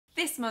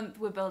This month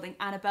we're building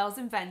Annabel's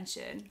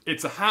invention.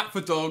 It's a hat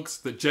for dogs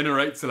that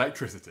generates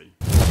electricity.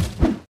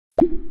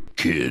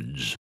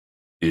 Kids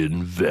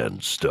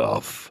invent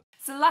stuff.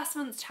 So last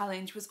month's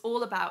challenge was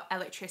all about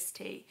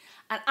electricity,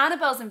 and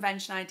Annabel's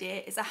invention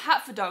idea is a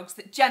hat for dogs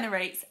that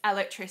generates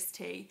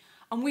electricity.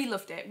 And we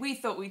loved it. We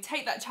thought we'd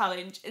take that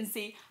challenge and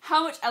see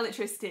how much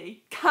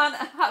electricity can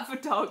a hat for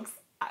dogs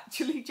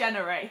actually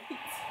generate.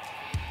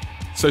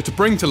 So to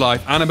bring to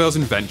life Annabel's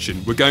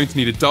invention, we're going to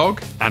need a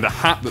dog and a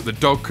hat that the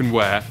dog can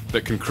wear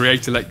that can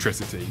create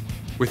electricity.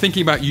 We're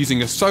thinking about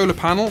using a solar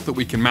panel that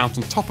we can mount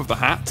on top of the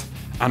hat,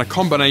 and a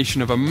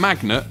combination of a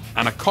magnet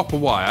and a copper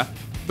wire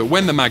that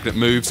when the magnet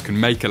moves can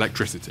make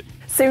electricity.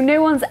 So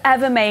no one's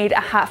ever made a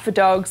hat for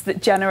dogs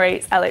that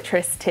generates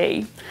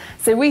electricity.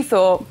 So we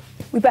thought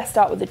we best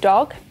start with a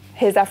dog.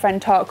 Here's our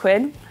friend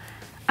Tarquin,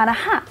 and a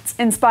hat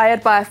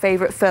inspired by our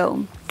favourite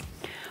film.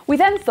 We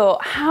then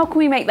thought, how can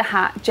we make the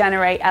hat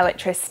generate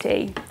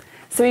electricity?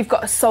 So we've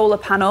got a solar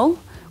panel,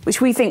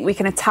 which we think we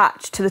can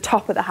attach to the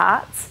top of the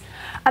hat.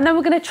 And then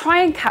we're going to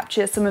try and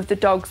capture some of the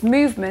dog's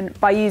movement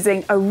by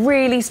using a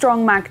really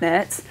strong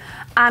magnet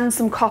and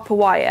some copper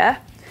wire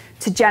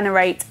to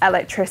generate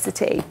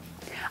electricity.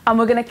 And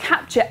we're going to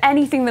capture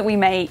anything that we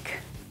make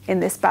in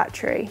this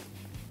battery.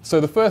 So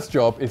the first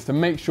job is to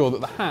make sure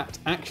that the hat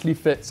actually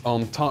fits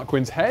on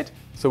Tarquin's head.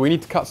 So we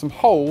need to cut some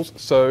holes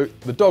so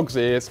the dog's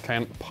ears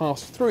can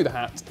pass through the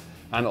hat,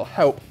 and it'll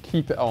help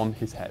keep it on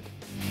his head.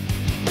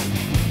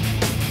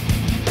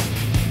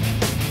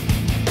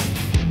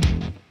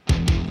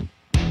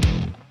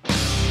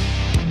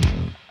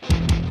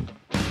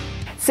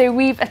 So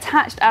we've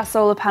attached our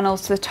solar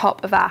panels to the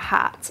top of our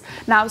hat.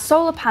 Now,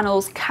 solar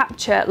panels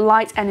capture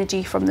light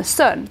energy from the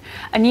sun,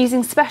 and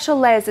using special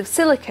layers of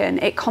silicon,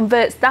 it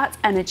converts that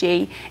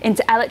energy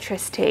into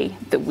electricity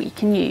that we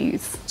can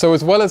use. So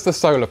as well as the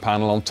solar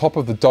panel on top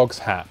of the dog's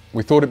hat,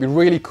 we thought it'd be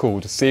really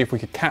cool to see if we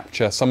could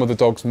capture some of the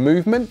dog's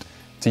movement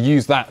to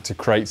use that to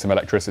create some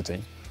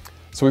electricity.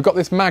 So we've got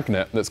this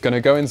magnet that's going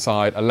to go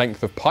inside a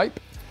length of pipe,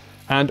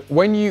 and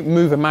when you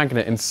move a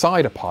magnet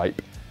inside a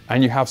pipe,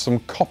 and you have some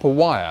copper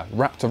wire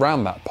wrapped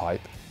around that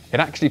pipe,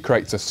 it actually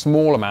creates a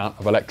small amount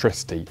of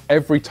electricity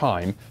every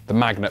time the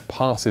magnet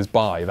passes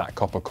by that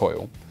copper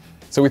coil.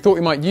 So we thought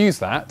we might use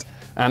that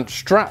and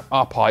strap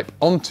our pipe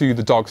onto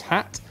the dog's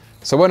hat,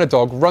 so when a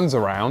dog runs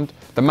around,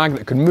 the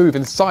magnet can move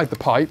inside the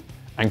pipe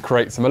and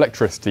create some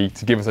electricity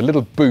to give us a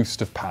little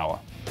boost of power.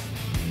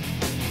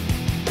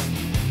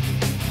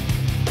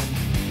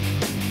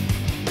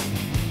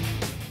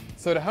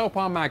 So to help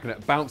our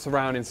magnet bounce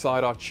around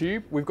inside our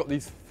tube, we've got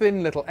these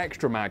thin little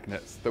extra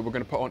magnets that we're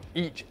going to put on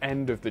each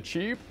end of the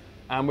tube,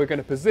 and we're going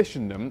to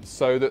position them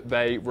so that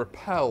they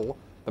repel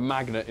the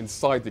magnet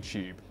inside the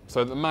tube,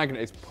 so that the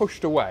magnet is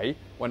pushed away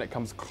when it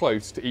comes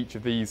close to each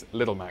of these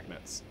little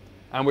magnets.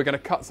 And we're going to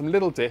cut some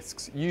little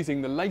discs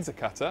using the laser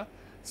cutter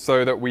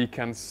so that we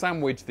can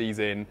sandwich these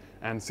in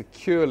and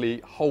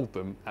securely hold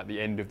them at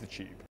the end of the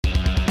tube.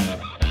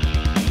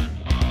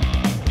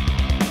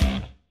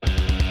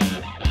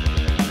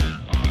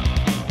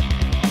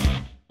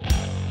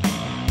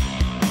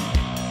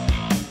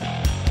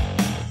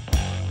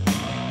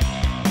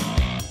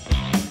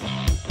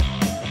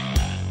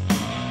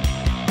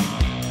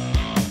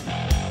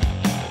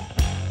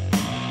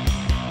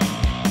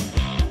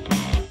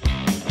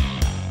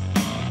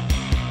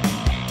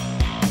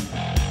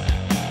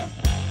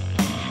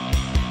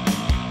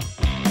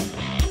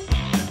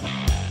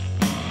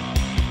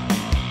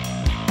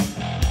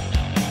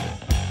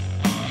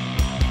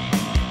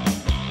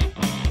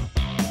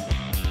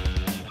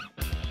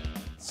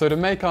 So to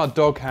make our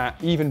dog hat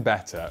even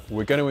better,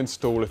 we're going to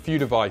install a few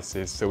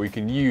devices so we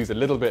can use a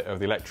little bit of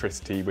the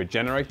electricity we're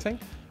generating.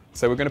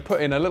 So we're going to put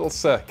in a little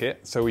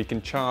circuit so we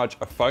can charge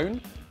a phone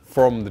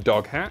from the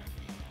dog hat,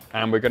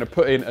 and we're going to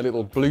put in a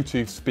little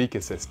Bluetooth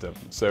speaker system.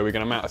 So we're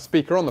going to mount a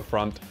speaker on the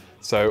front,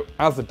 so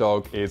as the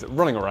dog is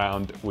running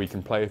around, we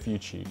can play a few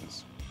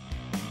tunes.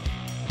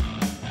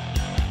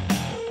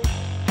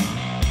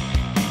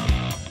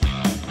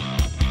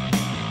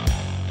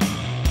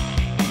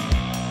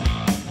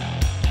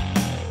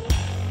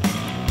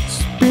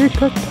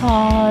 Speaker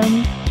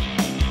time.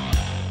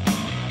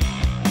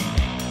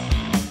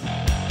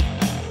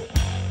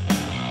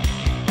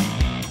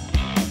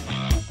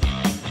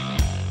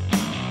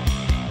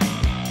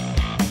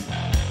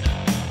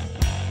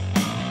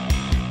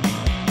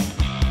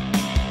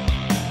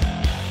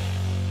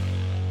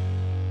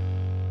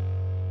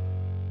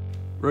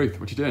 Ruth,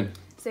 what are you doing?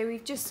 So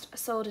we've just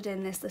soldered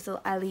in this little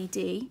LED,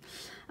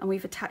 and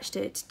we've attached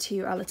it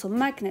to our little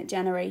magnet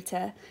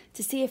generator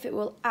to see if it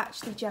will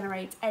actually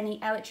generate any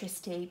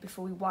electricity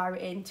before we wire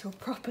it into a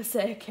proper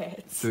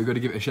circuit. So we've got to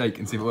give it a shake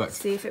and see if it works.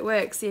 See if it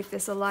works, see if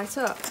this will light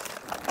up.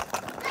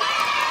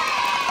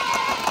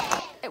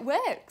 It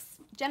works.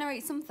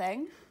 Generates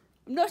something.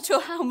 I'm not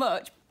sure how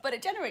much, but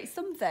it generates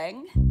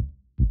something.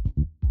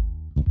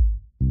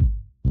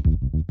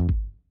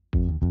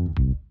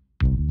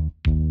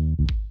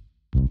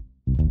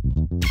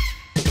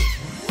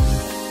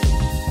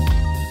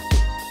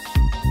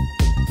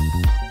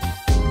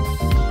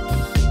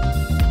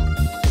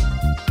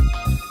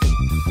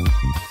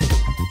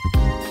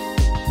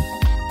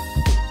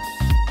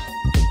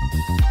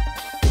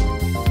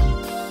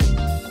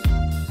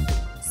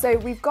 So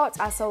we've got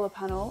our solar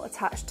panel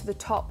attached to the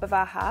top of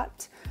our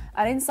hat,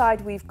 and inside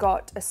we've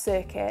got a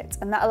circuit,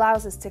 and that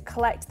allows us to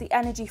collect the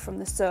energy from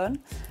the sun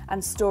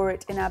and store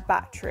it in our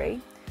battery.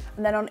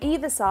 And then on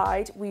either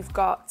side we've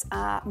got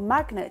our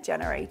magnet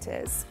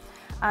generators,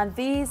 and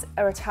these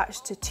are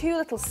attached to two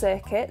little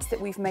circuits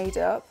that we've made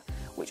up,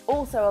 which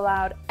also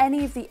allowed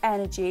any of the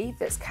energy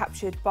that's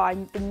captured by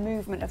the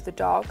movement of the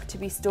dog to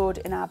be stored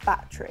in our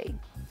battery.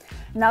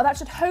 Now that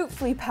should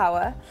hopefully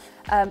power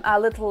our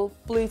little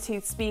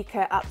Bluetooth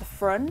speaker at the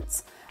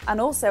front, and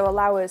also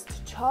allow us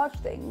to charge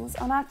things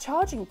on our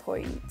charging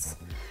point.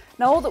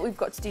 Now all that we've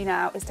got to do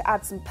now is to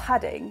add some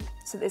padding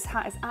so this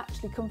hat is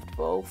actually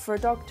comfortable for a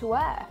dog to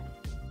wear.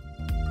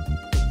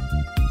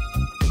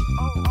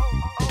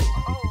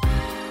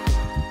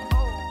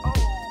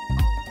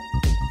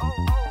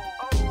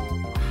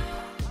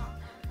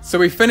 So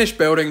we finished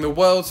building the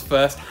world's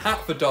first hat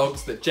for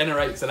dogs that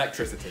generates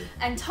electricity.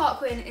 And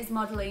Tarquin is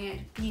modelling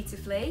it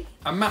beautifully.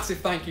 A massive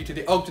thank you to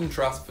the Ogden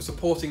Trust for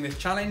supporting this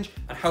challenge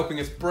and helping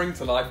us bring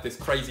to life this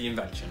crazy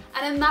invention.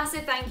 And a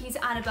massive thank you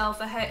to Annabel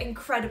for her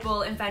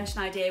incredible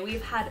invention idea.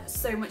 We've had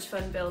so much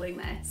fun building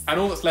this. And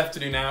all that's left to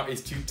do now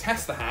is to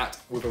test the hat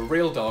with a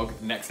real dog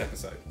next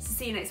episode. So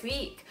see you next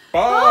week.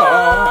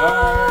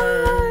 Bye!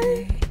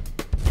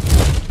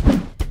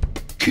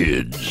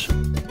 Kids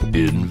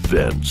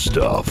invent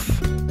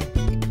stuff.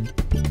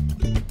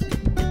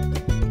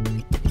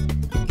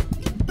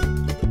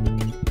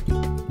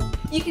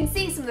 You can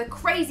see some of the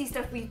crazy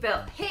stuff we've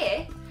built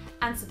here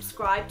and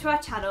subscribe to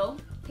our channel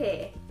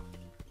here.